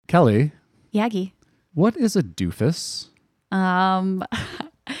Kelly, Yagi. what is a doofus?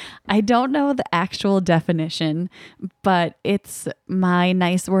 I don't know the actual definition, but it's my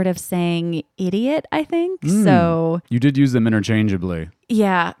nice word of saying idiot, I think. So You did use them interchangeably.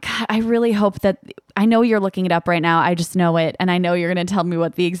 yeah, God, I really hope that I know you're looking it up right now. I just know it. And I know you're going to tell me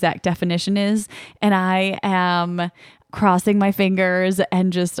what the exact definition is. And I am crossing my fingers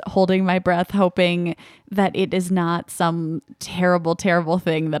and just holding my breath, hoping that it is not some terrible, terrible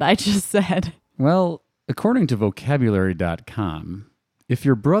thing that I just said. Well, according to vocabulary.com, if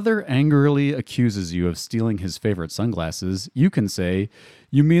your brother angrily accuses you of stealing his favorite sunglasses, you can say,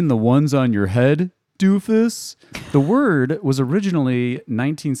 "You mean the ones on your head, doofus?" The word was originally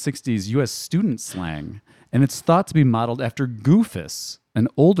 1960s U.S. student slang, and it's thought to be modeled after goofus, an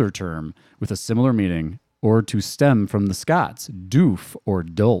older term with a similar meaning, or to stem from the Scots, doof or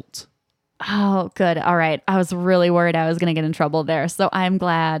dolt. Oh, good. All right. I was really worried I was going to get in trouble there. So I'm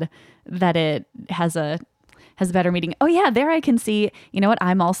glad that it has a better meaning. Oh yeah, there I can see. You know what?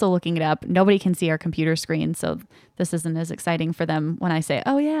 I'm also looking it up. Nobody can see our computer screen, so this isn't as exciting for them when I say,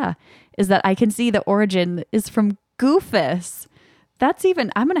 "Oh yeah," is that I can see the origin is from goofus. That's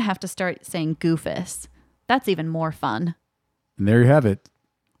even. I'm going to have to start saying goofus. That's even more fun. And there you have it.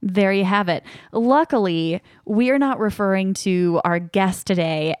 There you have it. Luckily, we're not referring to our guest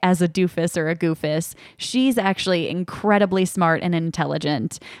today as a doofus or a goofus. She's actually incredibly smart and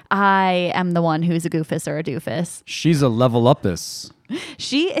intelligent. I am the one who's a goofus or a doofus. She's a level uppus.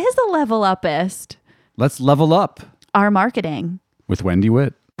 She is a level uppist. Let's level up Our marketing. with Wendy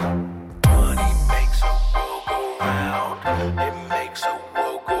Witt. Money makes a world go round. It makes a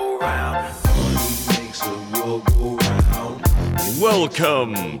world go round. Money makes a world go round.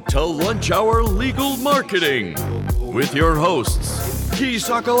 Welcome to Lunch Hour Legal Marketing with your hosts, Guy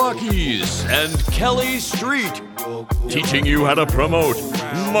Sakalakis and Kelly Street, teaching you how to promote,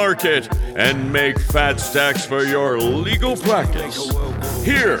 market, and make fat stacks for your legal practice.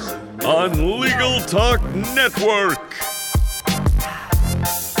 Here on Legal Talk Network.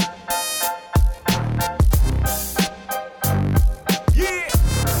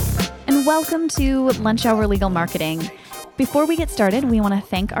 And welcome to Lunch Hour Legal Marketing. Before we get started, we want to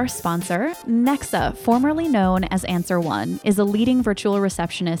thank our sponsor. Nexa, formerly known as Answer One, is a leading virtual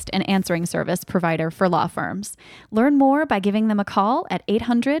receptionist and answering service provider for law firms. Learn more by giving them a call at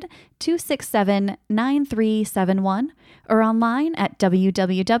 800-267-9371 or online at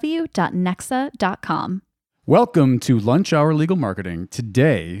www.nexa.com. Welcome to Lunch Hour Legal Marketing.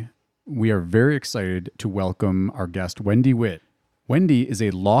 Today, we are very excited to welcome our guest, Wendy Witt. Wendy is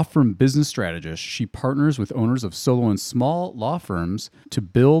a law firm business strategist. She partners with owners of solo and small law firms to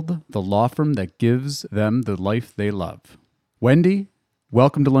build the law firm that gives them the life they love. Wendy,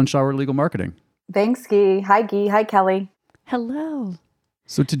 welcome to Lunch Hour Legal Marketing. Thanks, Guy. Hi, Guy. Hi, Kelly. Hello.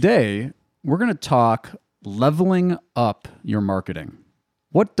 So today, we're going to talk leveling up your marketing.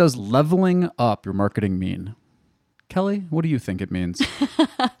 What does leveling up your marketing mean? Kelly, what do you think it means?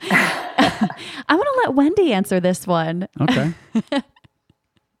 I'm going to let Wendy answer this one. Okay.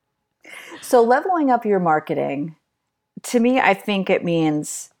 So leveling up your marketing, to me, I think it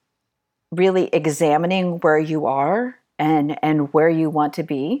means really examining where you are and where you want to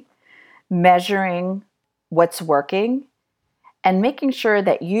be, measuring what's working, and making sure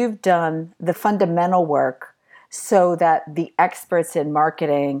that you've done the fundamental work so that the experts in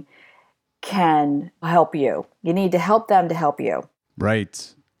marketing can help you. You need to help them to help you.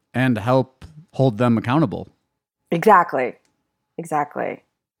 Right. And help hold them accountable. Exactly. Exactly.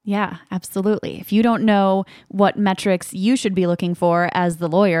 Yeah, absolutely. If you don't know what metrics you should be looking for as the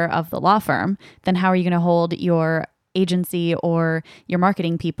lawyer of the law firm, then how are you going to hold your agency or your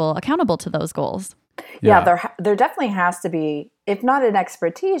marketing people accountable to those goals? Yeah, there definitely has to be, if not an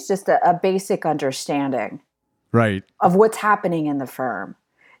expertise, just a basic understanding Right. of what's happening in the firm.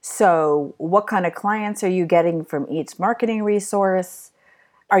 So what kind of clients are you getting from each marketing resource?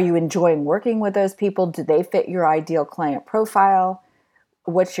 Are you enjoying working with those people? Do they fit your ideal client profile?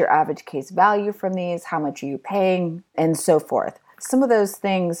 What's your average case value from these? How much are you paying? And so forth. Some of those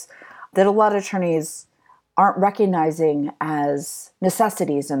things that a lot of attorneys aren't recognizing as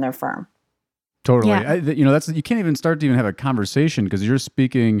necessities in their firm. Totally. Yeah. That's you can't even start to even have a conversation because you're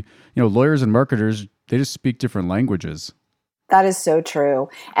speaking, lawyers and marketers, they just speak different languages. That is so true.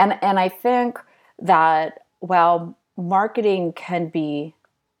 And I think that while marketing can be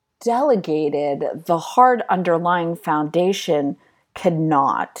delegated, the hard underlying foundation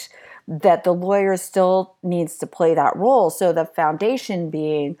cannot. That the lawyer still needs to play that role. So the foundation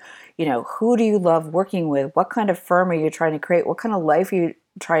being, who do you love working with? What kind of firm are you trying to create? What kind of life are you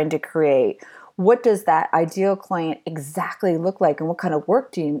trying to create? what does that ideal client exactly look like and what kind of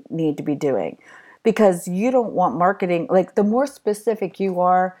work do you need to be doing? Because you don't want marketing, like the more specific you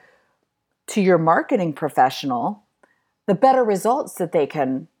are to your marketing professional, the better results that they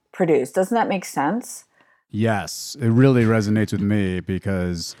can produce. Doesn't that make sense? Yes, it really resonates with me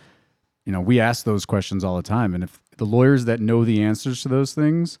because, we ask those questions all the time. And if the lawyers that know the answers to those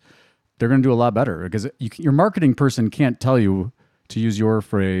things, they're going to do a lot better because your marketing person can't tell you, to use your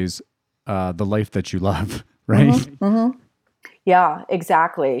phrase, the life that you love, right? Mm-hmm. Yeah,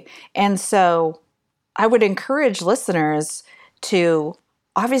 exactly. And so I would encourage listeners to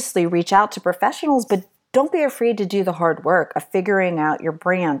obviously reach out to professionals, but don't be afraid to do the hard work of figuring out your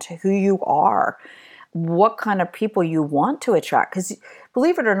brand, who you are, what kind of people you want to attract. Because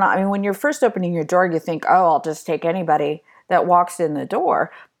believe it or not, I mean, when you're first opening your door, you think, oh, I'll just take anybody that walks in the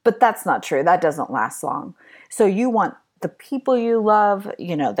door. But that's not true. That doesn't last long. So you want the people you love,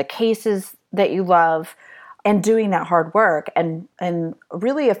 the cases that you love, and doing that hard work. And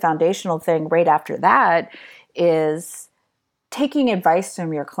really a foundational thing right after that is taking advice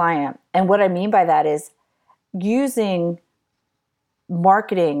from your client. And what I mean by that is using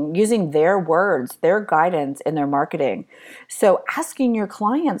marketing, using their words, their guidance in their marketing. So asking your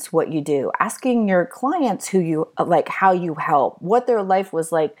clients what you do, asking your clients who you like, how you help, what their life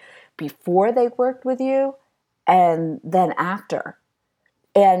was like before they worked with you and then after.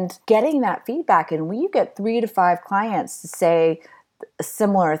 And getting that feedback. And when you get 3 to 5 clients to say a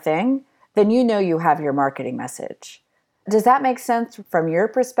similar thing, then you have your marketing message. Does that make sense from your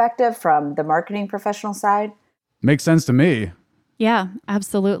perspective, from the marketing professional side? Makes sense to me. Yeah,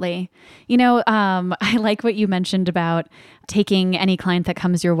 absolutely. I like what you mentioned about taking any client that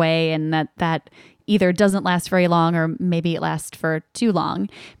comes your way and that either doesn't last very long or maybe it lasts for too long,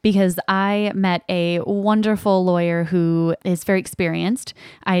 because I met a wonderful lawyer who is very experienced.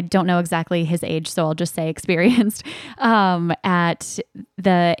 I don't know exactly his age, so I'll just say experienced, at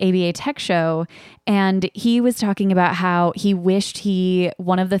the ABA Tech Show. And he was talking about how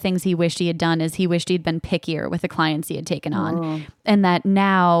one of the things he wished he had done is he wished he'd been pickier with the clients he had taken on. And that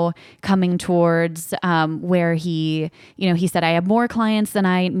now coming towards where he said, I have more clients than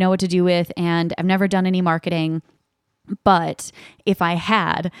I know what to do with, and I've never done any marketing. But if I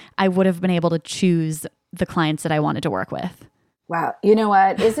had, I would have been able to choose the clients that I wanted to work with. Wow. You know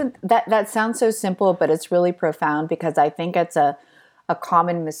what? Isn't that sounds so simple, but it's really profound because I think it's a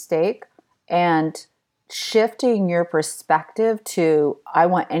common mistake. And shifting your perspective to, I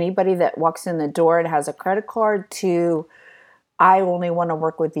want anybody that walks in the door and has a credit card, to, I only want to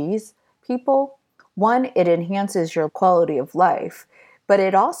work with these people. One, it enhances your quality of life, but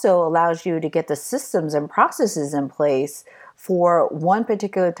it also allows you to get the systems and processes in place for one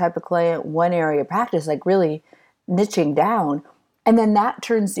particular type of client, one area of practice, like really niching down. And then that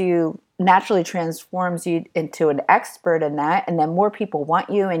naturally transforms you into an expert in that. And then more people want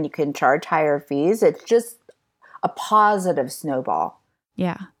you and you can charge higher fees. It's just a positive snowball.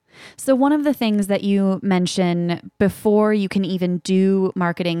 Yeah. So one of the things that you mention before you can even do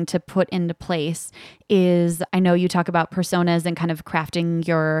marketing to put into place is, I know you talk about personas and kind of crafting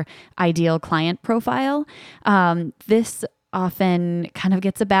your ideal client profile. This often kind of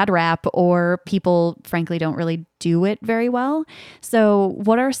gets a bad rap, or people frankly don't really do it very well. So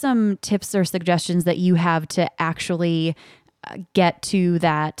what are some tips or suggestions that you have to actually get to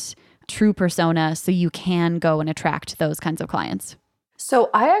that true persona so you can go and attract those kinds of clients? So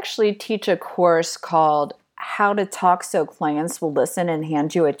I actually teach a course called How to Talk So Clients Will Listen and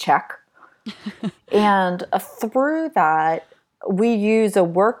Hand You a Check. And through that, we use a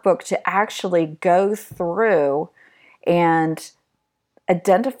workbook to actually go through and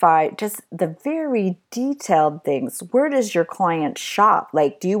identify just the very detailed things. Where does your client shop?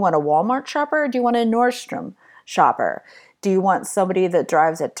 Like, do you want a Walmart shopper or do you want a Nordstrom shopper? Do you want somebody that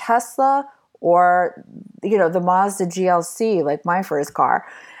drives a Tesla or, the Mazda GLC, like my first car?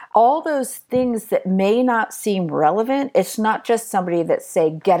 All those things that may not seem relevant. It's not just somebody that's, say,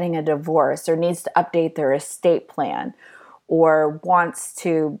 getting a divorce or needs to update their estate plan or wants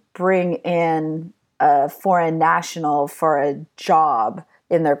to bring in a foreign national for a job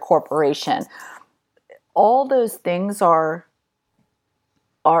in their corporation. All those things are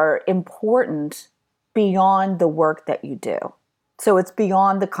important beyond the work that you do. So it's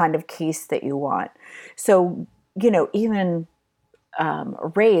beyond the kind of case that you want. So, even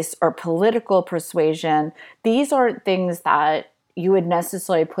race or political persuasion, these aren't things that you would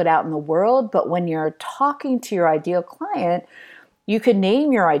necessarily put out in the world, but when you're talking to your ideal client, you could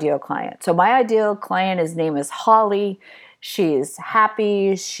name your ideal client. So my ideal client, his name is Holly. She's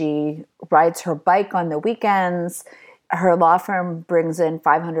happy. She rides her bike on the weekends. her law firm brings in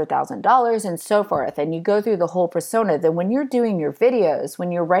 $500,000 and so forth. And you go through the whole persona. Then when you're doing your videos,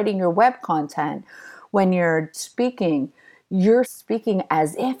 when you're writing your web content, when you're speaking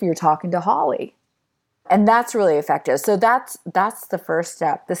as if you're talking to Holly. And that's really effective. So that's the first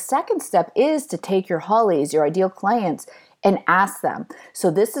step. The second step is to take your Hollies, your ideal clients, and ask them. So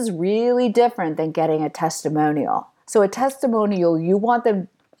this is really different than getting a testimonial. So a testimonial, you want them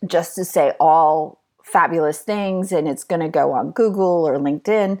just to say all fabulous things and it's going to go on Google or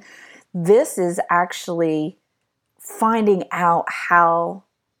LinkedIn. This is actually finding out how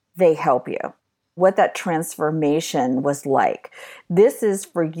they help you, what that transformation was like. This is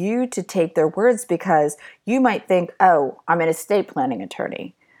for you to take their words, because you might think, oh, I'm an estate planning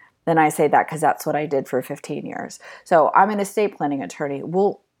attorney. Then I say that because that's what I did for 15 years. So I'm an estate planning attorney.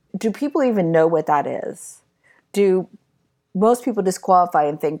 Well, do people even know what that is? Do most people disqualify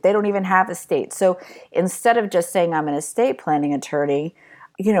and think they don't even have estate? So instead of just saying I'm an estate planning attorney,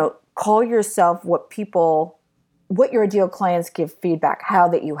 call yourself what your ideal clients give feedback, how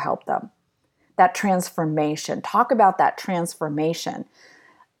that you help them. That transformation. Talk about that transformation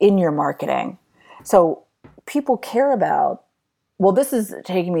in your marketing. So people care about, well, this is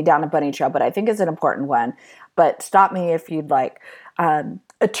taking me down a bunny trail, but I think it's an important one. But stop me if you'd like.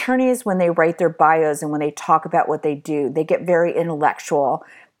 Attorneys, when they write their bios and when they talk about what they do, they get very intellectual.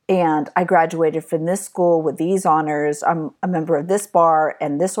 And I graduated from this school with these honors. I'm a member of this bar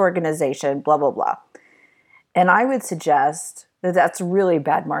and this organization, blah, blah, blah. And I would suggest that that's really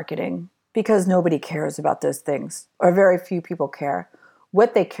bad marketing, because nobody cares about those things, or very few people care.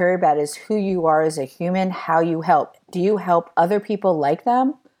 What they care about is who you are as a human, how you help. Do you help other people like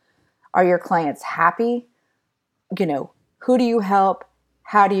them? Are your clients happy? Who do you help?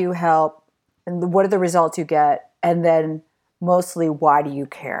 How do you help? And what are the results you get? And then mostly, why do you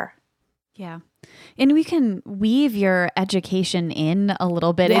care? Yeah. And we can weave your education in a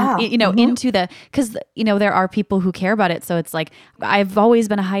little bit, Yeah. into because there are people who care about it. So it's like, I've always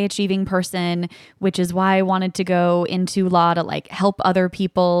been a high achieving person, which is why I wanted to go into law to like help other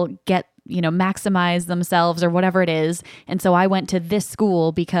people get, maximize themselves or whatever it is. And so I went to this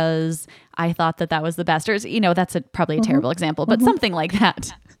school because I thought that was the best. Or, that's probably a terrible example, but something like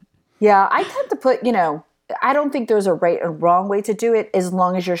that. Yeah, I tend to put, I don't think there's a right and wrong way to do it, as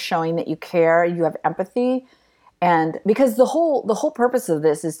long as you're showing that you care, you have empathy. And because the whole purpose of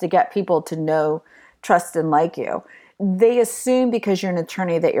this is to get people to know, trust, and like you. They assume because you're an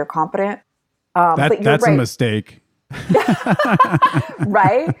attorney that you're competent. But that's right. a mistake.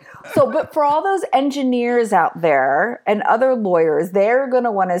 Right? So, but for all those engineers out there and other lawyers, they're going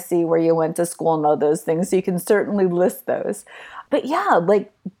to want to see where you went to school and all those things. So you can certainly list those. But yeah,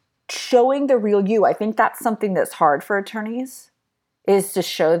 like showing the real you. I think that's something that's hard for attorneys, is to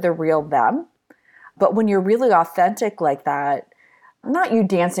show the real them. But when you're really authentic like that, not you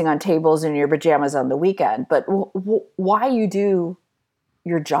dancing on tables in your pajamas on the weekend, but why you do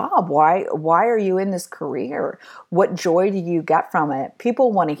your job? Why are you in this career? What joy do you get from it?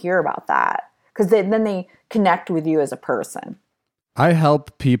 People want to hear about that, because then they connect with you as a person. I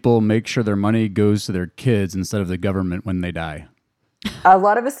help people make sure their money goes to their kids instead of the government when they die. A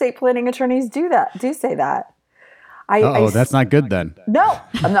lot of estate planning attorneys do say that. That's not good then. No,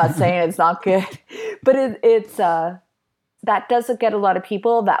 I'm not saying it's not good, but it's that doesn't get a lot of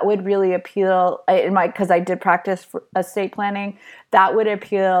people. That would really appeal because I did practice for estate planning. That would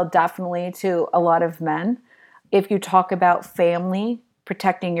appeal definitely to a lot of men. If you talk about family,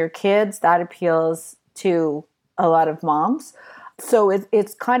 protecting your kids, that appeals to a lot of moms. So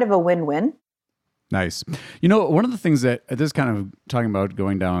it's kind of a win-win. Nice. One of the things that this is kind of talking about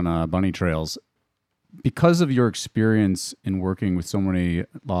going down bunny trails, because of your experience in working with so many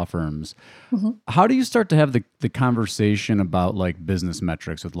law firms, how do you start to have the conversation about like business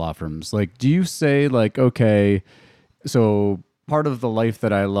metrics with law firms? Like, do you say like, okay, so part of the life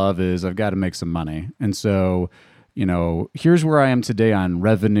that I love is I've got to make some money. And so, here's where I am today on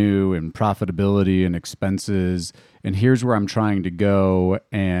revenue and profitability and expenses. And here's where I'm trying to go.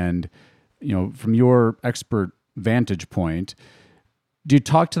 And, from your expert vantage point, do you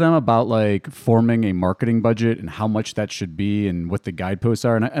talk to them about like forming a marketing budget and how much that should be and what the guideposts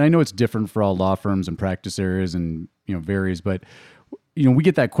are? And I know it's different for all law firms and practice areas and, varies, but we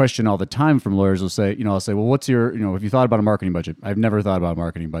get that question all the time from lawyers. Will say, I'll say, well, what's your, have you thought about a marketing budget? I've never thought about a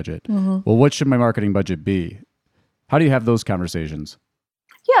marketing budget. Well, what should my marketing budget be? How do you have those conversations?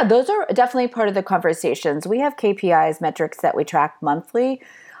 Yeah, those are definitely part of the conversations. We have KPIs, metrics that we track monthly.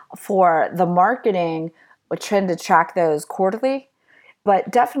 For the marketing, we tend to track those quarterly. But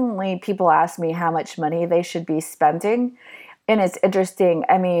definitely people ask me how much money they should be spending. And it's interesting.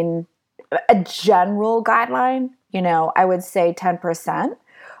 I mean, a general guideline I would say 10%.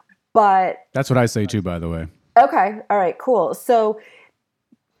 But That's what I say too, by the way. okay, all right, cool. So,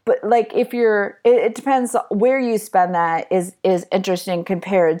 but like if it depends where you spend that is interesting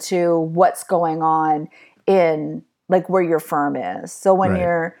compared to what's going on in like where your firm is. So when Right.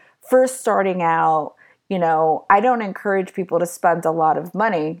 you're first starting out, I don't encourage people to spend a lot of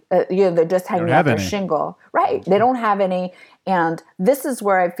money. They're just hanging out have their any. shingle. Right. They don't have any. And this is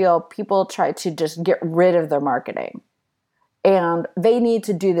where I feel people try to just get rid of their marketing. And they need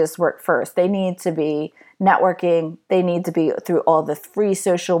to do this work first. They need to be networking. They need to be through all the free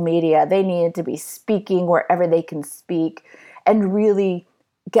social media. They need to be speaking wherever they can speak and really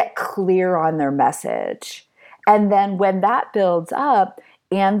get clear on their message. And then when that builds up,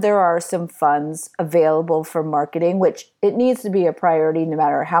 and there are some funds available for marketing, which it needs to be a priority no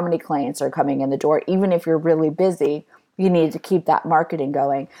matter how many clients are coming in the door. Even if you're really busy, you need to keep that marketing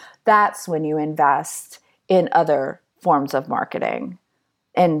going. That's when you invest in other forms of marketing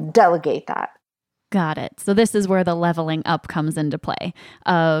and delegate that. Got it. So this is where the leveling up comes into play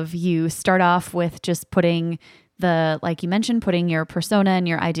of you start off with just putting like you mentioned, putting your persona and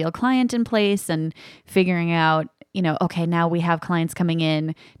your ideal client in place and figuring out, okay, now we have clients coming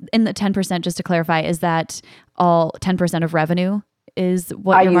in the 10%, just to clarify, is that all 10% of revenue is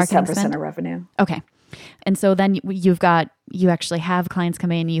what your marketing spend? 10% of revenue. Okay. And so then you actually have clients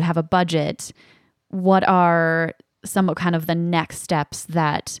come in, you have a budget. What are some of kind of the next steps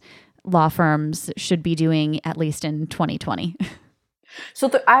that law firms should be doing, at least in 2020? So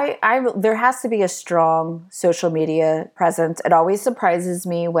there has to be a strong social media presence. It always surprises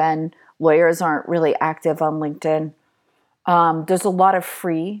me when lawyers aren't really active on LinkedIn. There's a lot of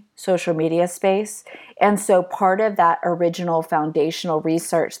free social media space. And so part of that original foundational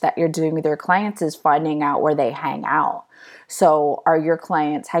research that you're doing with your clients is finding out where they hang out. So are your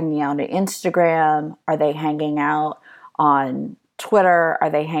clients hanging out on Instagram? Are they hanging out on Twitter? Are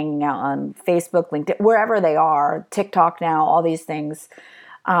they hanging out on Facebook, LinkedIn, wherever they are, TikTok now, all these things?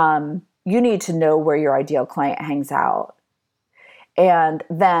 You need to know where your ideal client hangs out. And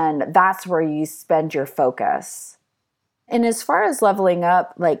then that's where you spend your focus. And as far as leveling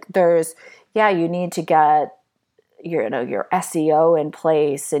up, like you need to get your SEO in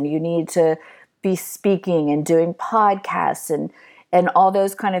place, and you need to be speaking and doing podcasts and all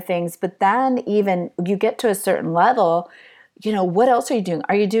those kind of things. But then even you get to a certain level, what else are you doing?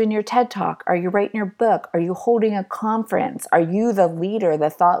 Are you doing your TED Talk? Are you writing your book? Are you holding a conference? Are you the leader, the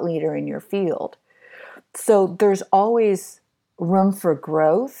thought leader in your field? So there's always room for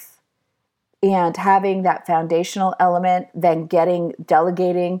growth, and having that foundational element, then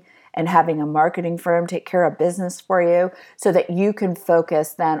delegating and having a marketing firm take care of business for you so that you can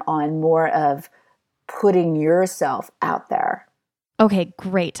focus then on more of putting yourself out there. Okay,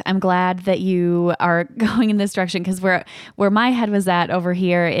 great. I'm glad that you are going in this direction, because where my head was at over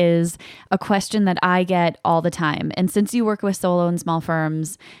here is a question that I get all the time. And since you work with solo and small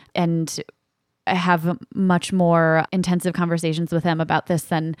firms and have much more intensive conversations with them about this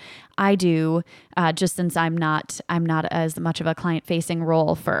than I do, just since I'm not as much of a client-facing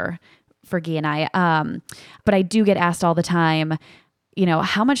role for Guy and I. But I do get asked all the time,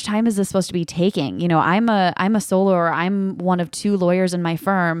 how much time is this supposed to be taking? I'm a solo, or I'm one of two lawyers in my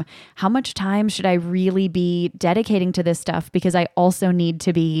firm. How much time should I really be dedicating to this stuff? Because I also need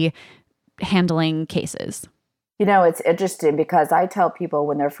to be handling cases. It's interesting because I tell people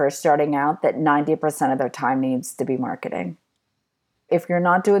when they're first starting out that 90% of their time needs to be marketing. If you're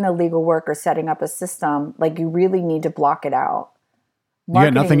not doing the legal work or setting up a system, like you really need to block it out. You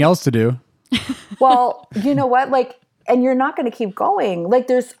got nothing else to do. Well, you know what? And you're not going to keep going.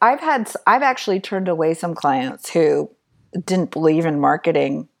 I've actually turned away some clients who didn't believe in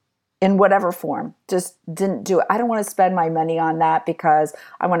marketing in whatever form, just didn't do it. I don't want to spend my money on that because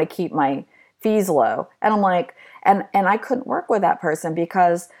I want to keep my fees low. And I'm like, and I couldn't work with that person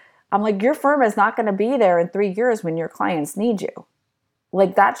because I'm like, your firm is not going to be there in 3 years when your clients need you.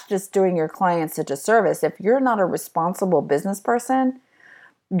 Like, that's just doing your clients a disservice. If you're not a responsible business person,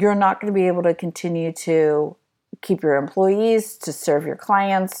 you're not going to be able to continue to keep your employees, to serve your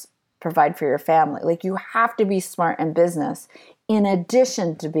clients, provide for your family. Like, you have to be smart in business in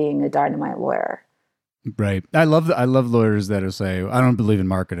addition to being a dynamite lawyer. Right. I love lawyers that will say, I don't believe in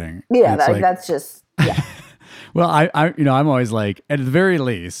marketing. Yeah, that's just, yeah. Well, I'm always like, at the very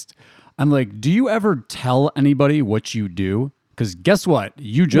least, I'm like, do you ever tell anybody what you do? Because guess what?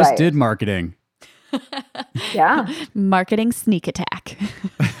 You just did marketing. Yeah. Marketing sneak attack.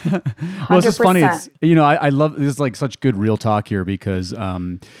 Well, it's just funny. It's, I love this is like such good real talk here because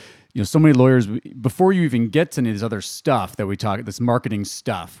so many lawyers, before you even get to any of this other stuff that we talk, this marketing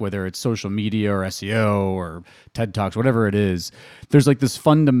stuff, whether it's social media or SEO or TED Talks, whatever it is, there's like this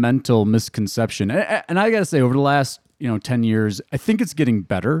fundamental misconception. And I got to say, over the last, 10 years, I think it's getting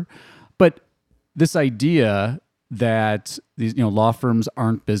better. But this idea that these, law firms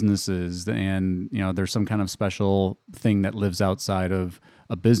aren't businesses and, there's some kind of special thing that lives outside of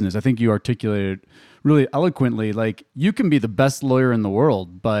a business. I think you articulated really eloquently, like you can be the best lawyer in the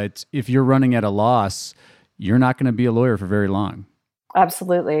world, but if you're running at a loss, you're not going to be a lawyer for very long.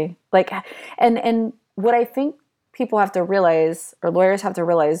 Absolutely. Like, and what I think people have to realize, or lawyers have to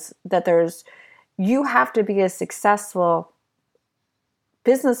realize, that you have to be a successful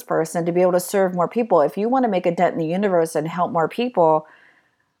business person to be able to serve more people. If you want to make a dent in the universe and help more people,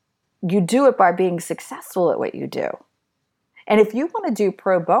 you do it by being successful at what you do. And if you want to do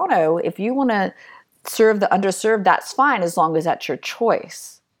pro bono, if you want to serve the underserved, that's fine, as long as that's your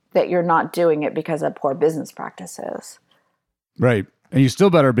choice, that you're not doing it because of poor business practices. Right. And you still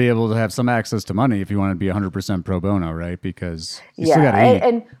better be able to have some access to money if you want to be 100% pro bono, right? Because you still got to eat.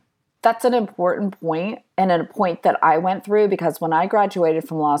 And that's an important point, and a point that I went through, because when I graduated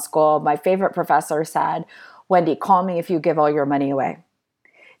from law school, my favorite professor said, "Wendy, call me if you give all your money away."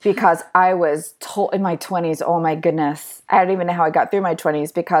 Because I was told in my 20s, oh my goodness, I don't even know how I got through my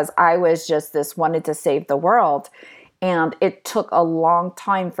 20s, because I was just wanted to save the world. And it took a long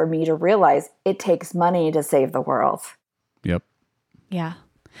time for me to realize it takes money to save the world. Yep. Yeah.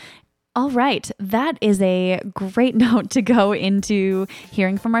 All right. That is a great note to go into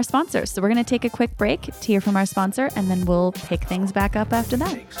hearing from our sponsors. So we're going to take a quick break to hear from our sponsor, and then we'll pick things back up after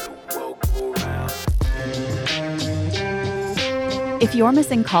that. If you're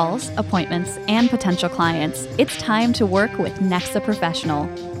missing calls, appointments, and potential clients, it's time to work with Nexa Professional.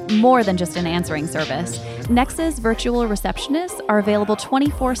 More than just an answering service, Nexa's virtual receptionists are available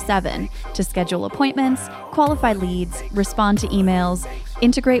 24/7 to schedule appointments, qualify leads, respond to emails,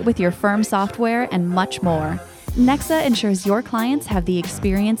 integrate with your firm software, and much more. Nexa ensures your clients have the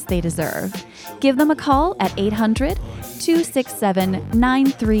experience they deserve. Give them a call at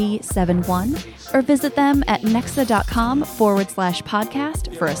 800-267-9371 or visit them at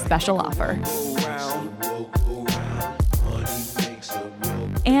nexa.com/podcast for a special offer.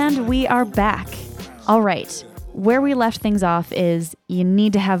 And we are back. All right. Where we left things off is you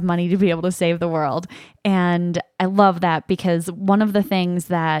need to have money to be able to save the world. And I love that, because one of the things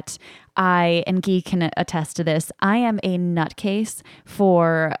that I, and Guy can attest to this, I am a nutcase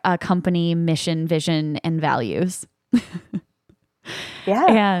for a company mission, vision, and values.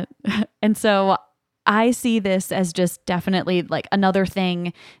 Yeah. And so I see this as just definitely like another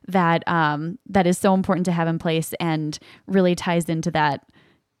thing that that is so important to have in place, and really ties into that.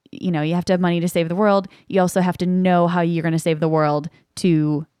 You have to have money to save the world. You also have to know how you're going to save the world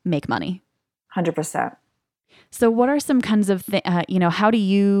to make money. 100%. So what are some kinds of, how do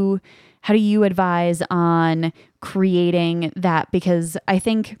you advise on creating that? Because I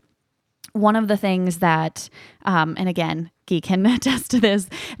think one of the things that, and again, Guy can attest to this,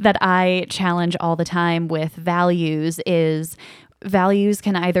 that I challenge all the time with values is values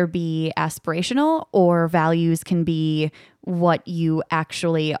can either be aspirational, or values can be what you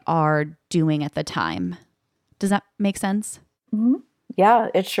actually are doing at the time. Does that make sense? Mm-hmm. Yeah,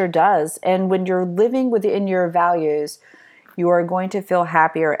 it sure does. And when you're living within your values, you are going to feel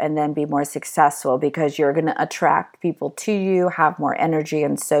happier and then be more successful, because you're going to attract people to you, have more energy,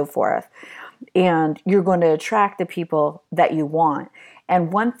 and so forth. And you're going to attract the people that you want.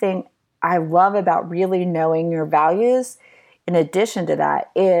 And one thing I love about really knowing your values, in addition to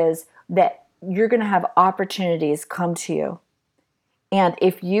that, is that you're going to have opportunities come to you. And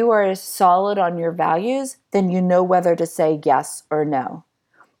if you are solid on your values, then you know whether to say yes or no.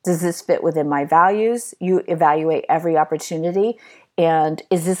 Does this fit within my values? You evaluate every opportunity. And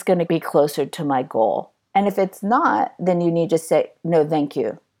is this going to be closer to my goal? And if it's not, then you need to say, no, thank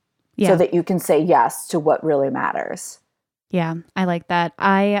you. Yeah. So that you can say yes to what really matters. Yeah, I like that.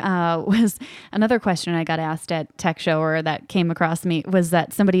 Another question I got asked at Tech Show, or that came across me, was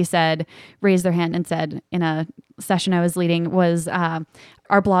that somebody raised their hand and said in a session I was leading, was, are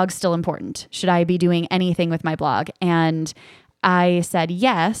blogs still important? Should I be doing anything with my blog? And I said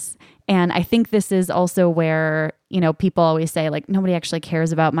yes. And I think this is also where, people always say, like, nobody actually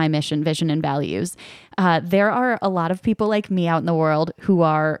cares about my mission, vision, and values. There are a lot of people like me out in the world who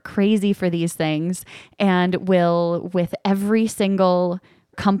are crazy for these things, and will, with every single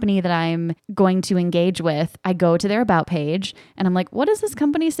company that I'm going to engage with, I go to their about page and I'm like, what does this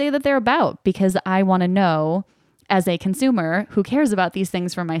company say that they're about? Because I want to know, as a consumer who cares about these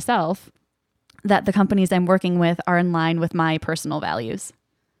things for myself, that the companies I'm working with are in line with my personal values.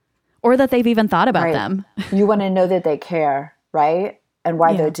 or that they've even thought about Right. them. You want to know that they care, right? And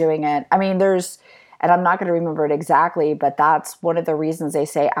why Yeah. they're doing it. I mean, and I'm not going to remember it exactly, but that's one of the reasons they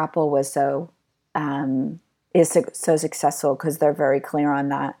say Apple was so successful, because they're very clear on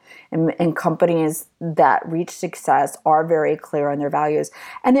that. And companies that reach success are very clear on their values.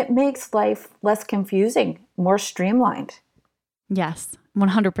 And it makes life less confusing, more streamlined. Yes,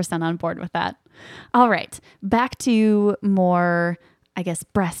 100% on board with that. All right, back to more, I guess,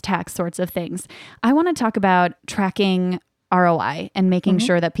 brass tacks sorts of things. I want to talk about tracking ROI and making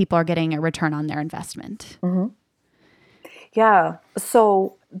sure that people are getting a return on their investment. Yeah.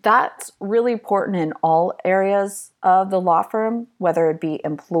 So that's really important in all areas of the law firm, whether it be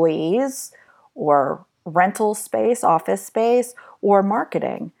employees or rental space, office space, or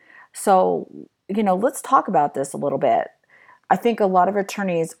marketing. So, let's talk about this a little bit. I think a lot of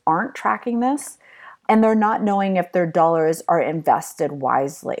attorneys aren't tracking this, and they're not knowing if their dollars are invested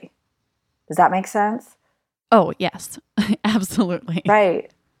wisely. Does that make sense? Oh, yes, absolutely.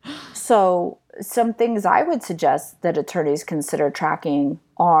 Right. So some things I would suggest that attorneys consider tracking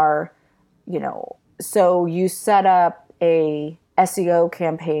are, so you set up a SEO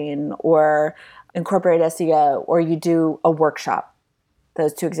campaign or incorporate SEO, or you do a workshop,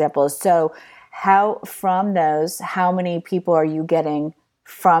 those two examples. So how many people are you getting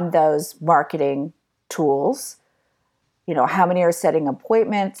from those marketing tools? How many are setting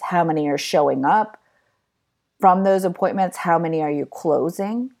appointments? How many are showing up? From those appointments, how many are you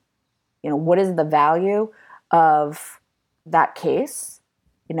closing? What is the value of that case?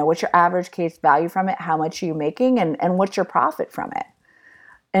 What's your average case value from it? How much are you making? And what's your profit from it?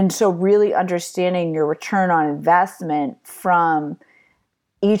 And so really understanding your return on investment from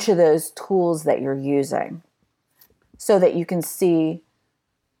each of those tools that you're using, so that you can see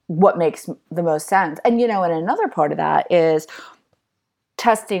what makes the most sense. And, and another part of that is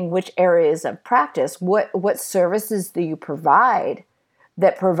testing which areas of practice, what services do you provide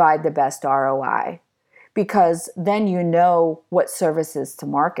that provide the best ROI, because then you know what services to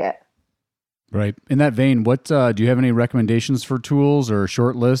market. Right. In that vein, what do you have any recommendations for tools or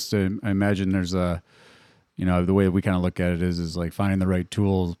short lists? I imagine there's the way we kind of look at it is like finding the right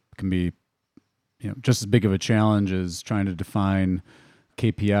tool can be, just as big of a challenge as trying to define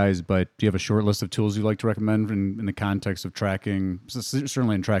KPIs, but do you have a short list of tools you'd like to recommend in the context of tracking,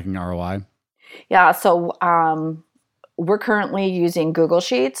 certainly in tracking ROI? Yeah, so we're currently using Google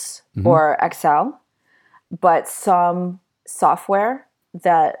Sheets or Excel, but some software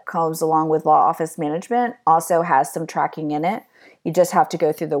that comes along with law office management also has some tracking in it. You just have to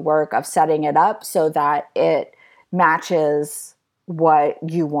go through the work of setting it up so that it matches what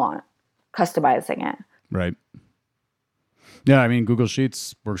you want, customizing it. Right. Yeah, I mean, Google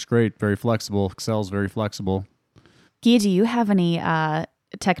Sheets works great, very flexible. Excel's very flexible. Guy, do you have any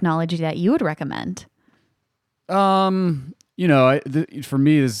technology that you would recommend? For me,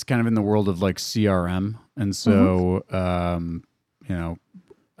 this is kind of in the world of like CRM. And so,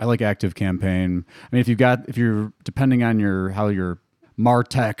 I like ActiveCampaign. I mean, if you're depending on how your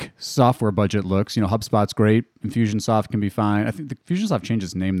MarTech software budget looks, HubSpot's great. Infusionsoft can be fine. I think the Infusionsoft changed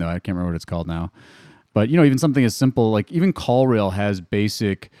its name though. I can't remember what it's called now. But, even something as simple, like even CallRail has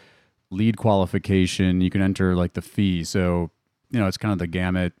basic lead qualification. You can enter like the fee. So, it's kind of the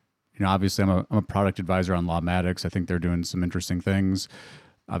gamut. Obviously I'm a product advisor on Lawmatics. I think they're doing some interesting things,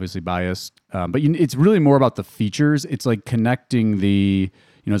 obviously biased. But it's really more about the features. It's like connecting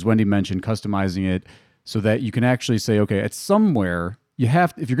as Wendy mentioned, customizing it so that you can actually say, okay, at somewhere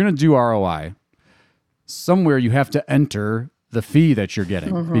if you're going to do ROI, somewhere you have to enter the fee that you're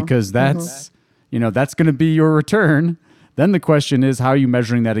getting because that's going to be your return. Then the question is, how are you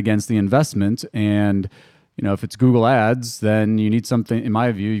measuring that against the investment? And, if it's Google Ads, then you need something, in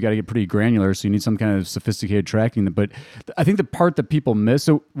my view, you got to get pretty granular. So you need some kind of sophisticated tracking. But I think the part that people miss,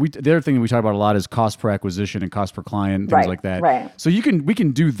 the other thing that we talk about a lot is cost per acquisition and cost per client, things like that. Right. So we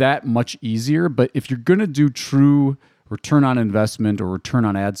can do that much easier. But if you're going to do true return on investment or return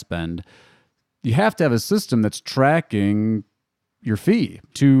on ad spend, you have to have a system that's tracking your fee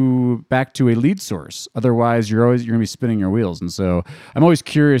back to a lead source. Otherwise, you're going to be spinning your wheels. And so I'm always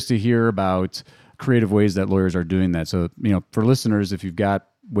curious to hear about creative ways that lawyers are doing that. So, for listeners, if you've got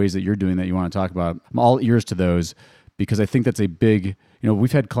ways that you're doing that you want to talk about, I'm all ears to those, because I think that's a big,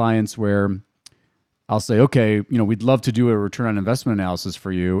 we've had clients where I'll say, okay, we'd love to do a return on investment analysis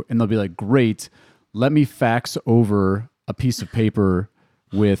for you. And they'll be like, great, let me fax over a piece of paper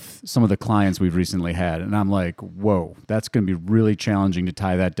with some of the clients we've recently had. And I'm like, whoa, that's going to be really challenging to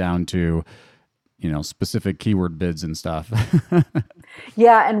tie that down to, specific keyword bids and stuff.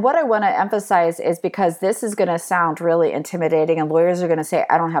 Yeah, and what I want to emphasize is because this is going to sound really intimidating and lawyers are going to say,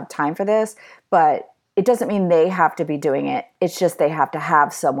 I don't have time for this, but it doesn't mean they have to be doing it. It's just they have to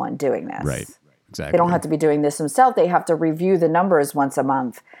have someone doing this. Right. Exactly. They don't have to be doing this themselves. They have to review the numbers once a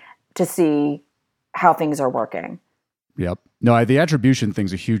month to see how things are working. Yep. No, the attribution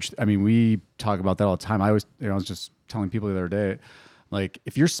thing's a huge. I mean, we talk about that all the time. I was just telling people the other day, like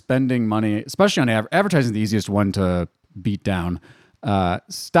if you're spending money, especially on advertising, the easiest one to beat down.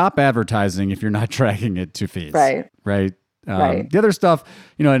 Stop advertising if you're not tracking it to fees. Right. Right. The other stuff,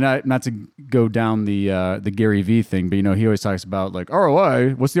 and not to go down the Gary V thing, but he always talks about like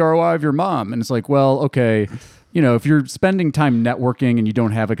ROI. What's the ROI of your mom? And it's like, well, okay, if you're spending time networking and you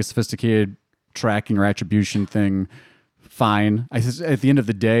don't have like a sophisticated tracking or attribution thing, fine. At the end of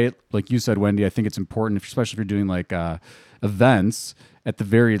the day, like you said, Wendy, I think it's important, especially if you're doing like events. At the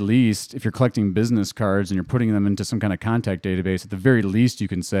very least, if you're collecting business cards and you're putting them into some kind of contact database, at the very least, you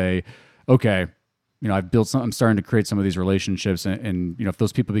can say, okay, I'm starting to create some of these relationships, and if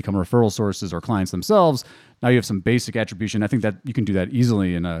those people become referral sources or clients themselves, now you have some basic attribution. I think that you can do that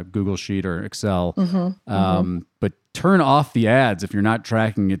easily in a Google Sheet or Excel. But turn off the ads if you're not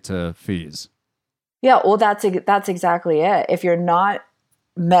tracking it to fees. Yeah, well, that's exactly it. If you're not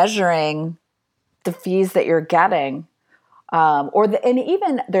measuring the fees that you're getting, and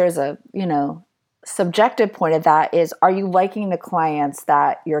even there's a subjective point of that is, are you liking the clients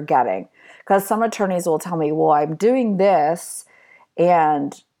that you're getting? Because some attorneys will tell me, well, I'm doing this,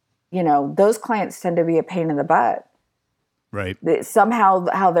 and those clients tend to be a pain in the butt. Right. Somehow,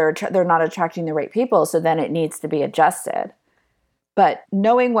 how they're not attracting the right people, so then it needs to be adjusted. But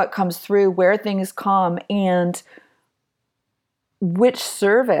knowing what comes through, where things come, and which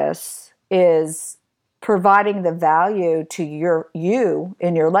service is providing the value to you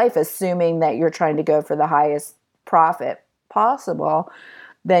in your life, assuming that you're trying to go for the highest profit possible,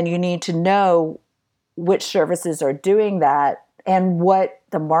 then you need to know which services are doing that and which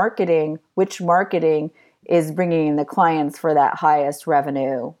marketing is bringing in the clients for that highest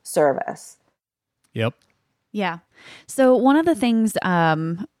revenue service. Yep. Yeah. So one of the things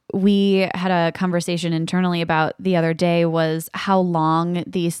we had a conversation internally about the other day was how long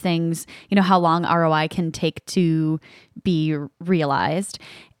these things, how long ROI can take to be realized.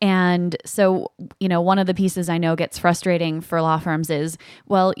 And so, one of the pieces I know gets frustrating for law firms is,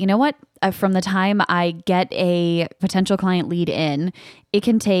 well, you know what? From the time I get a potential client lead in, it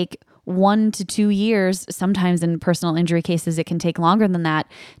can take 1 to 2 years. Sometimes in personal injury cases, it can take longer than that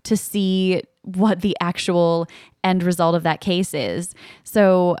to see what the actual end result of that case is.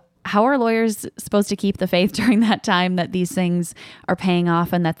 So how are lawyers supposed to keep the faith during that time that these things are paying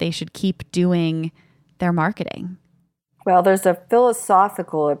off and that they should keep doing their marketing? Well, there's a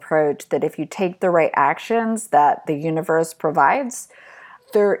philosophical approach that if you take the right actions that the universe provides,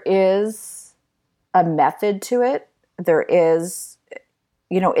 there is a method to it. There is,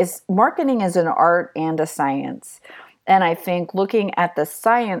 marketing is an art and a science. And I think looking at the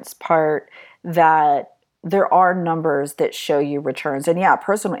science part, that there are numbers that show you returns. And yeah,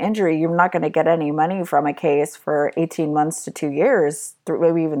 personal injury, you're not going to get any money from a case for 18 months to 2 years,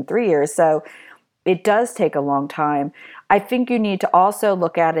 maybe even 3 years. So it does take a long time. I think you need to also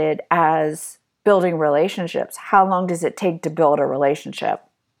look at it as building relationships. How long does it take to build a relationship?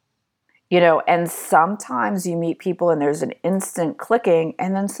 And sometimes you meet people and there's an instant clicking,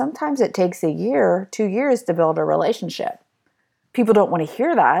 and then sometimes it takes 1 year, 2 years to build a relationship. People don't want to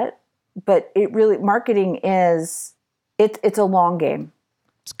hear that, but it really, marketing is, it's a long game.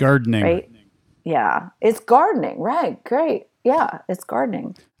 It's gardening. Right? Yeah. It's gardening. Right. Great. Yeah. It's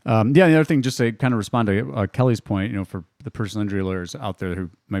gardening. The other thing, just to kind of respond to Kelly's point, for the personal injury lawyers out there who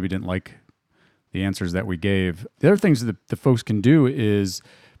maybe didn't like the answers that we gave, the other things that the folks can do is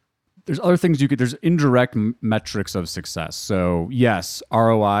there's other things there's indirect metrics of success. So yes,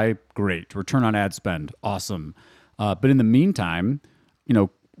 ROI, great. Return on ad spend, awesome. But in the meantime,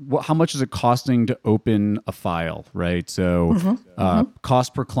 how much is it costing to open a file, right? So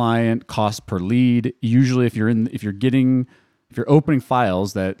cost per client, cost per lead. Usually if you're opening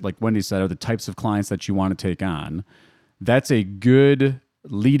files that, like Wendy said, are the types of clients that you want to take on, that's a good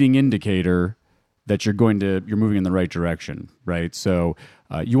leading indicator that you're moving in the right direction, right? So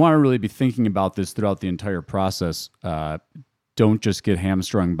you want to really be thinking about this throughout the entire process. Don't just get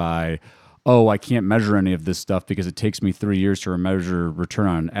hamstrung by, I can't measure any of this stuff because it takes me 3 years to measure return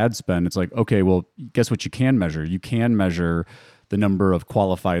on ad spend. It's like, okay, well, guess what you can measure? You can measure the number of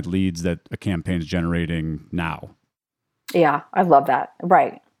qualified leads that a campaign is generating now. Yeah, I love that.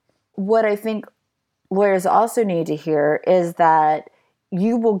 Right. What I think lawyers also need to hear is that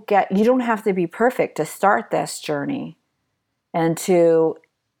you don't have to be perfect to start this journey. and to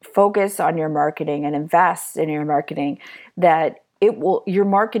focus on your marketing and invest in your marketing, that your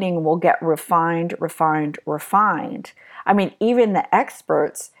marketing will get refined. I mean, even the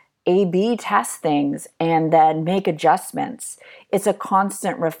experts A/B test things and then make adjustments. It's a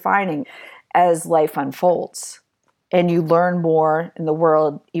constant refining as life unfolds and you learn more and the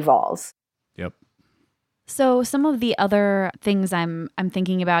world evolves. Yep. So some of the other things I'm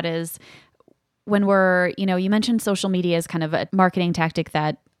thinking about is when we're, you mentioned social media as kind of a marketing tactic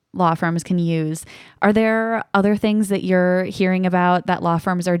that law firms can use. Are there other things that you're hearing about that law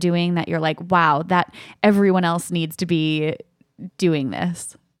firms are doing that you're like, wow, that everyone else needs to be doing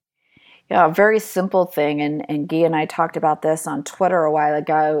this? Yeah, a very simple thing, and Guy and I talked about this on Twitter a while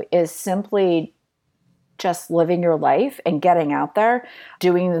ago, is simply just living your life and getting out there,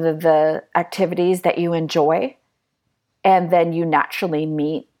 doing the activities that you enjoy, and then you naturally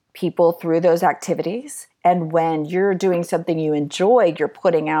meet people through those activities. And when you're doing something you enjoy, you're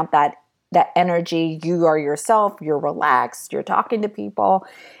putting out that energy. You are yourself, you're relaxed, you're talking to people,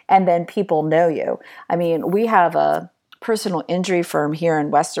 and then people know you. I mean, we have a personal injury firm here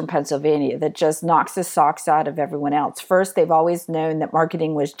in Western Pennsylvania that just knocks the socks out of everyone else. First, they've always known that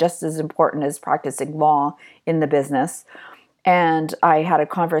marketing was just as important as practicing law in the business. And I had a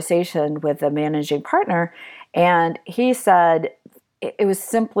conversation with a managing partner, and he said it was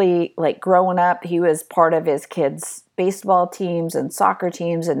simply like growing up, he was part of his kids' baseball teams and soccer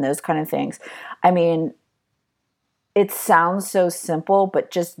teams and those kind of things. I mean, it sounds so simple, but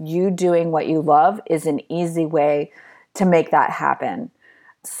just you doing what you love is an easy way to make that happen.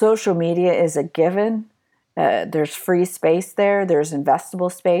 Social media is a given. There's free space there. There's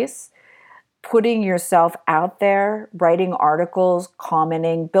investable space. Putting yourself out there, writing articles,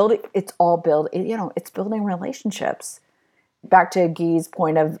 commenting, building, it's building relationships. Back to Guy's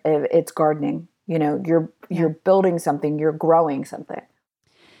point of it's gardening. You're building something, you're growing something.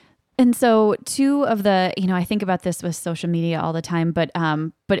 And so two of the, I think about this with social media all the time, but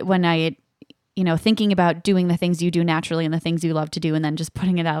when I, thinking about doing the things you do naturally and the things you love to do and then just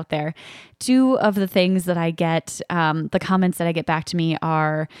putting it out there, two of the things that I get, the comments that I get back to me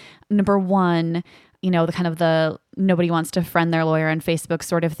are, number one, the kind of the nobody wants to friend their lawyer on Facebook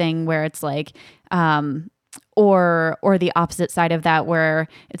sort of thing where it's like, or the opposite side of that where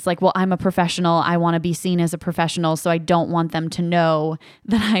it's like, well, I'm a professional. I want to be seen as a professional. So I don't want them to know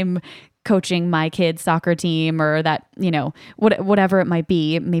that I'm coaching my kid's soccer team or that, whatever it might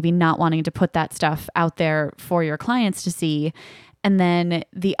be, maybe not wanting to put that stuff out there for your clients to see. And then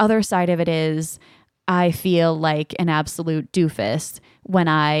the other side of it is I feel like an absolute doofus when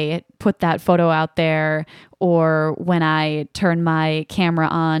I put that photo out there or when I turn my camera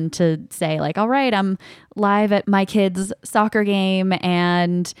on to say like, all right, I'm live at my kid's soccer game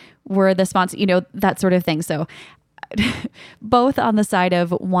and we're the sponsor, that sort of thing. So both on the side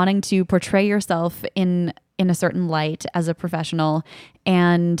of wanting to portray yourself in a certain light as a professional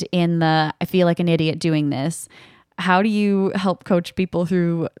and in the, I feel like an idiot doing this. How do you help coach people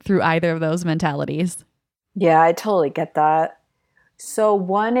through either of those mentalities? Yeah, I totally get that. So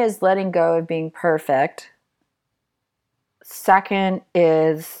one is letting go of being perfect. Second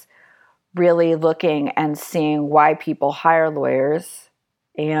is really looking and seeing why people hire lawyers.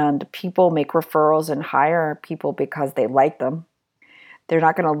 And people make referrals and hire people because they like them. They're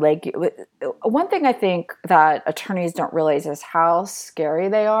not going to like you. One thing I think that attorneys don't realize is how scary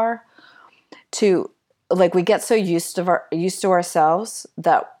they are to, like, we get so used to ourselves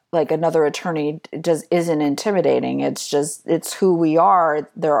that like another attorney just isn't intimidating. It's who we are.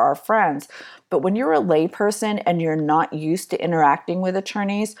 They're our friends. But when you're a layperson and you're not used to interacting with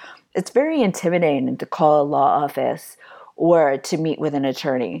attorneys, it's very intimidating to call a law office or to meet with an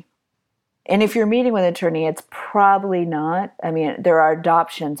attorney. And if you're meeting with an attorney, it's probably not. I mean, there are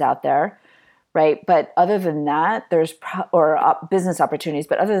adoptions out there, right? But other than that, business opportunities.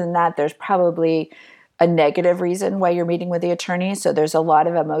 But other than that, there's probably a negative reason why you're meeting with the attorney. So there's a lot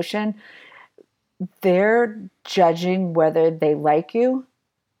of emotion. They're judging whether they like you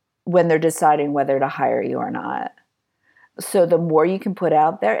when they're deciding whether to hire you or not. So the more you can put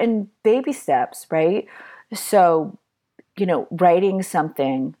out there, and baby steps, right? So, writing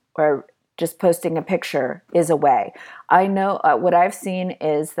something or just posting a picture is a way. I know what I've seen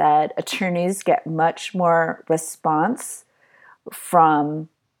is that attorneys get much more response from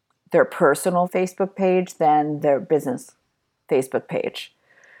their personal Facebook page than their business Facebook page.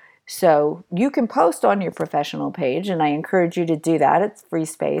 So you can post on your professional page, and I encourage you to do that. It's free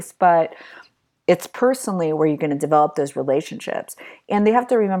space, but it's personally where you're going to develop those relationships. And they have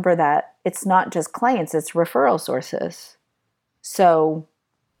to remember that it's not just clients, it's referral sources. So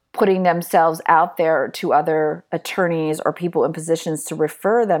putting themselves out there to other attorneys or people in positions to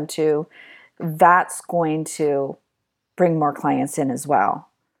refer them to, that's going to bring more clients in as well.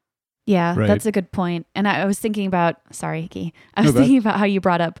 Yeah, Right. that's a good point. And I was thinking about, sorry, Hickey. I was No, go ahead. thinking about how you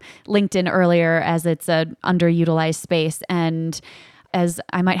brought up LinkedIn earlier as it's an underutilized space. And as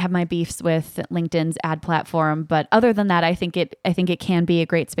I might have my beefs with LinkedIn's ad platform, but other than that, I think it can be a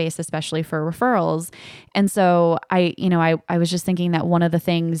great space, especially for referrals. And so I was just thinking that one of the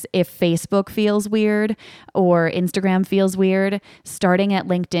things, if Facebook feels weird or Instagram feels weird, starting at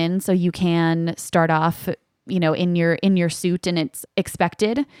LinkedIn so you can start off, in your suit and it's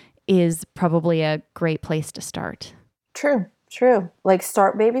expected, is probably a great place to start. True. Like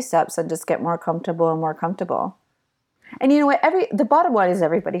start baby steps and just get more comfortable and more comfortable. And you know what? The bottom line is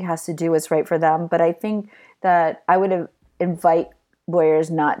everybody has to do what's right for them. But I think that I would invite lawyers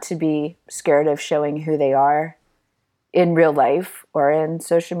not to be scared of showing who they are in real life or in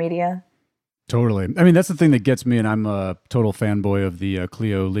social media. Totally. I mean, that's the thing that gets me, and I'm a total fanboy of the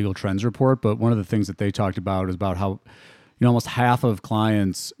Clio Legal Trends report. But one of the things that they talked about is about how, almost half of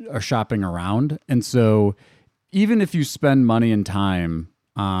clients are shopping around. And so even if you spend money and time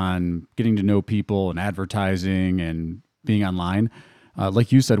on getting to know people and advertising and being online,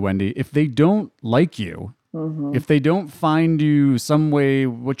 like you said, Wendy, if they don't like you, if they don't find you some way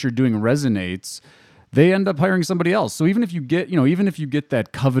what you're doing resonates, they end up hiring somebody else. So even if you get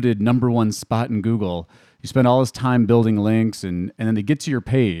that coveted #1 spot in Google, you spend all this time building links and then they get to your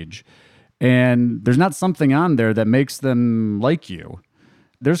page and there's not something on there that makes them like you,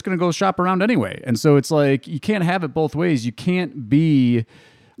 they're just going to go shop around anyway. And so it's like, you can't have it both ways. You can't be,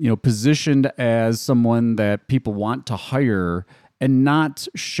 positioned as someone that people want to hire and not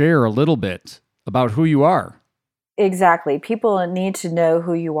share a little bit about who you are. Exactly. People need to know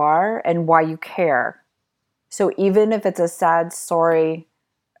who you are and why you care. So even if it's a sad story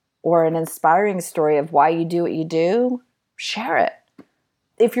or an inspiring story of why you do what you do, share it.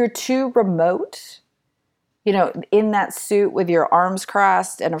 If you're too remote, in that suit with your arms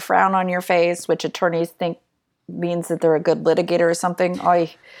crossed and a frown on your face, which attorneys think means that they're a good litigator or something.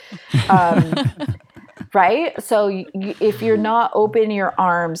 Right? So if you're not open your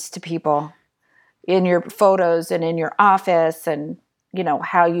arms to people in your photos and in your office and,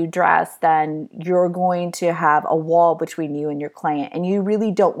 how you dress, then you're going to have a wall between you and your client. And you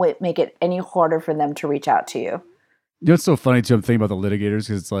really don't make it any harder for them to reach out to you. It's so funny too. I'm thinking about the litigators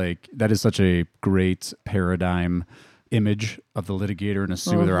because it's like that is such a great paradigm image of the litigator in a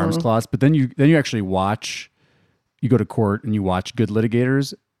suit with their arms crossed. But then you actually watch, you go to court and you watch good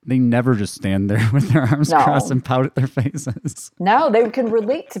litigators. They never just stand there with their arms crossed and pout at their faces. No, they can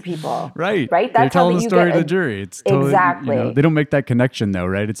relate to people. Right. Right. They're telling the story to the jury. It's totally, exactly. They don't make that connection though,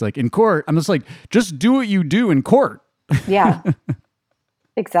 right? It's like in court, I'm just like, just do what you do in court. Yeah.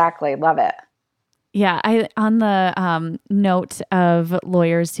 Exactly. Love it. Yeah, on the note of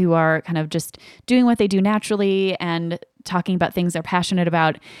lawyers who are kind of just doing what they do naturally and talking about things they're passionate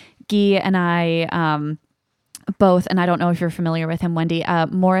about, Guy and I both, and I don't know if you're familiar with him, Wendy,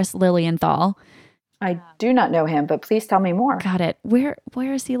 Morris Lilienthal. I do not know him, but please tell me more. Got it. Where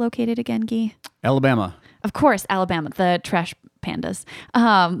is he located again, Guy? Alabama. Of course, Alabama, the Trash Pandas.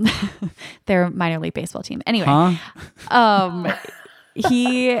 Their minor league baseball team. Anyway.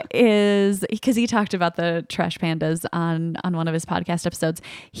 He is, because he talked about the Trash Pandas on one of his podcast episodes.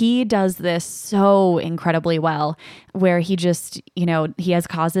 He does this so incredibly well, where he just, he has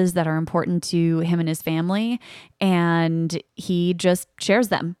causes that are important to him and his family, and he just shares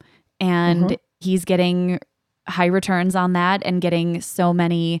them. And he's getting high returns on that and getting so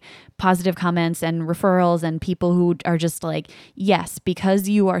many positive comments and referrals and people who are just like, yes, because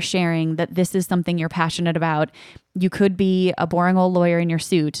you are sharing that this is something you're passionate about. You could be a boring old lawyer in your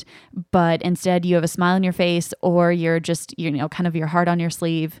suit, but instead you have a smile on your face, or you're just, kind of your heart on your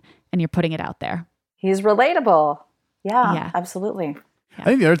sleeve and you're putting it out there. He's relatable. Yeah. Absolutely. I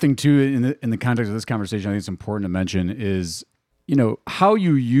think the other thing too, in the context of this conversation, I think it's important to mention is, how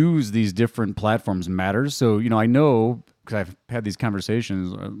you use these different platforms matters. So, I know, because I've had these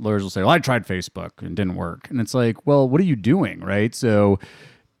conversations, lawyers will say, well, I tried Facebook and it didn't work. And it's like, well, what are you doing, right? So,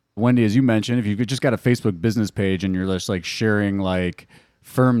 Wendy, as you mentioned, if you've just got a Facebook business page and you're just like sharing like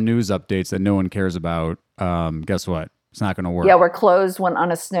firm news updates that no one cares about, guess what? It's not going to work. Yeah, we're closed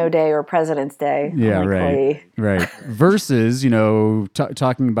on a snow day or President's Day. Yeah, right. Right. Versus,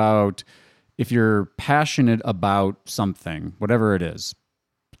 talking about if you're passionate about something, whatever it is,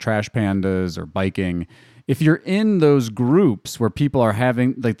 trash pandas or biking, if you're in those groups where people are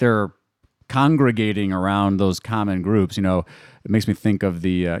having, like they're congregating around those common groups, it makes me think of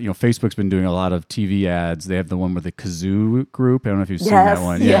the, Facebook's been doing a lot of TV ads. They have the one with the kazoo group. I don't know if you've seen that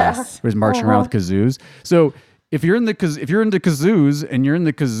one. Yes. Where he's marching around with kazoos. So if you're into kazoos and you're in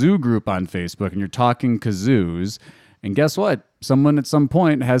the kazoo group on Facebook and you're talking kazoos, and guess what? Someone at some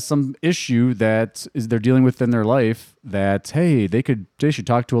point has some issue that they're dealing with in their life that, hey, they should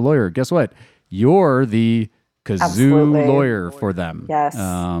talk to a lawyer. Guess what? You're the kazoo Absolutely. lawyer for them. Yes.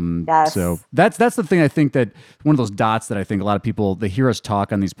 Yes. So that's the thing. I think that one of those dots that I think a lot of people, they hear us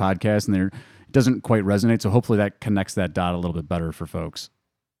talk on these podcasts and it doesn't quite resonate. So hopefully that connects that dot a little bit better for folks.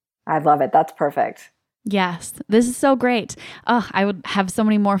 I love it. That's perfect. Yes, this is so great. I would have so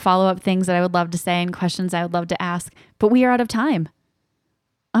many more follow-up things that I would love to say and questions I would love to ask, but we are out of time,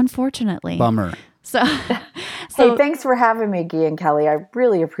 unfortunately. Bummer. So, Hey, thanks for having me, Guy and Kelly. I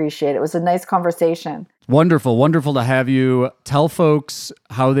really appreciate it. It was a nice conversation. Wonderful. Wonderful to have you. Tell folks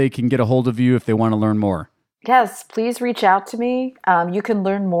how they can get a hold of you if they want to learn more. Yes, please reach out to me. You can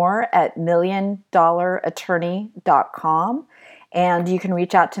learn more at $1,000,000attorney.com. And you can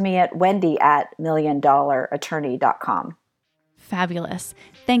reach out to me at Wendy at $1,000,000attorney.com. Fabulous.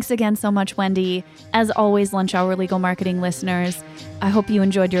 Thanks again so much, Wendy. As always, Lunch Hour Legal Marketing listeners, I hope you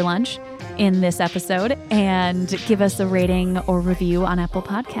enjoyed your lunch in this episode and give us a rating or review on Apple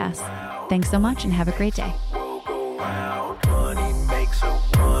Podcasts. Thanks so much and have a great day.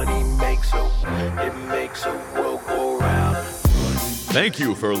 Thank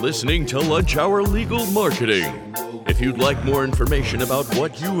you for listening to Lunch Hour Legal Marketing. If you'd like more information about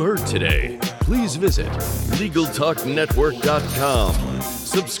what you heard today, please visit LegalTalkNetwork.com.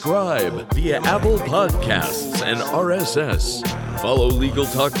 Subscribe via Apple Podcasts and RSS. Follow Legal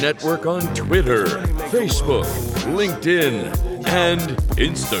Talk Network on Twitter, Facebook, LinkedIn, and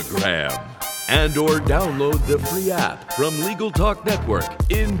Instagram. And/or download the free app from Legal Talk Network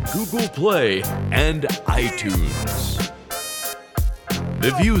in Google Play and iTunes.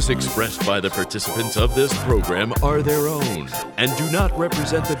 The views expressed by the participants of this program are their own and do not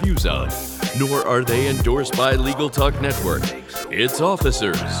represent the views of, nor are they endorsed by Legal Talk Network, its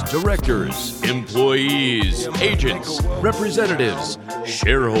officers, directors, employees, agents, representatives,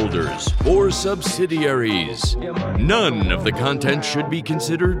 shareholders, or subsidiaries. None of the content should be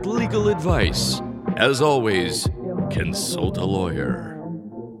considered legal advice. As always, consult a lawyer.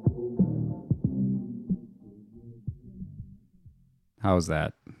 How's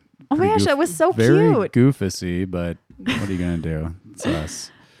that? Oh my gosh, that was so very cute. Goofusy, but what are you going to do? It's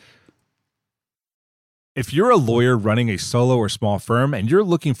us. If you're a lawyer running a solo or small firm and you're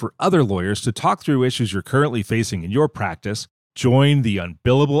looking for other lawyers to talk through issues you're currently facing in your practice, join the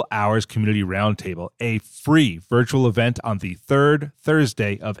Unbillable Hours Community Roundtable, a free virtual event on the third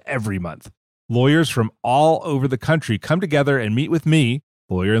Thursday of every month. Lawyers from all over the country come together and meet with me,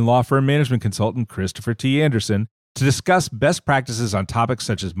 lawyer and law firm management consultant Christopher T. Anderson, to discuss best practices on topics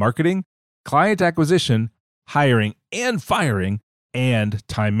such as marketing, client acquisition, hiring and firing, and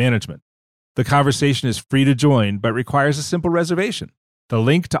time management. The conversation is free to join, but requires a simple reservation. The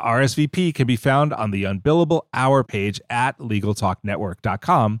link to RSVP can be found on the Unbillable Hour page at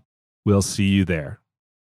LegalTalkNetwork.com. We'll see you there.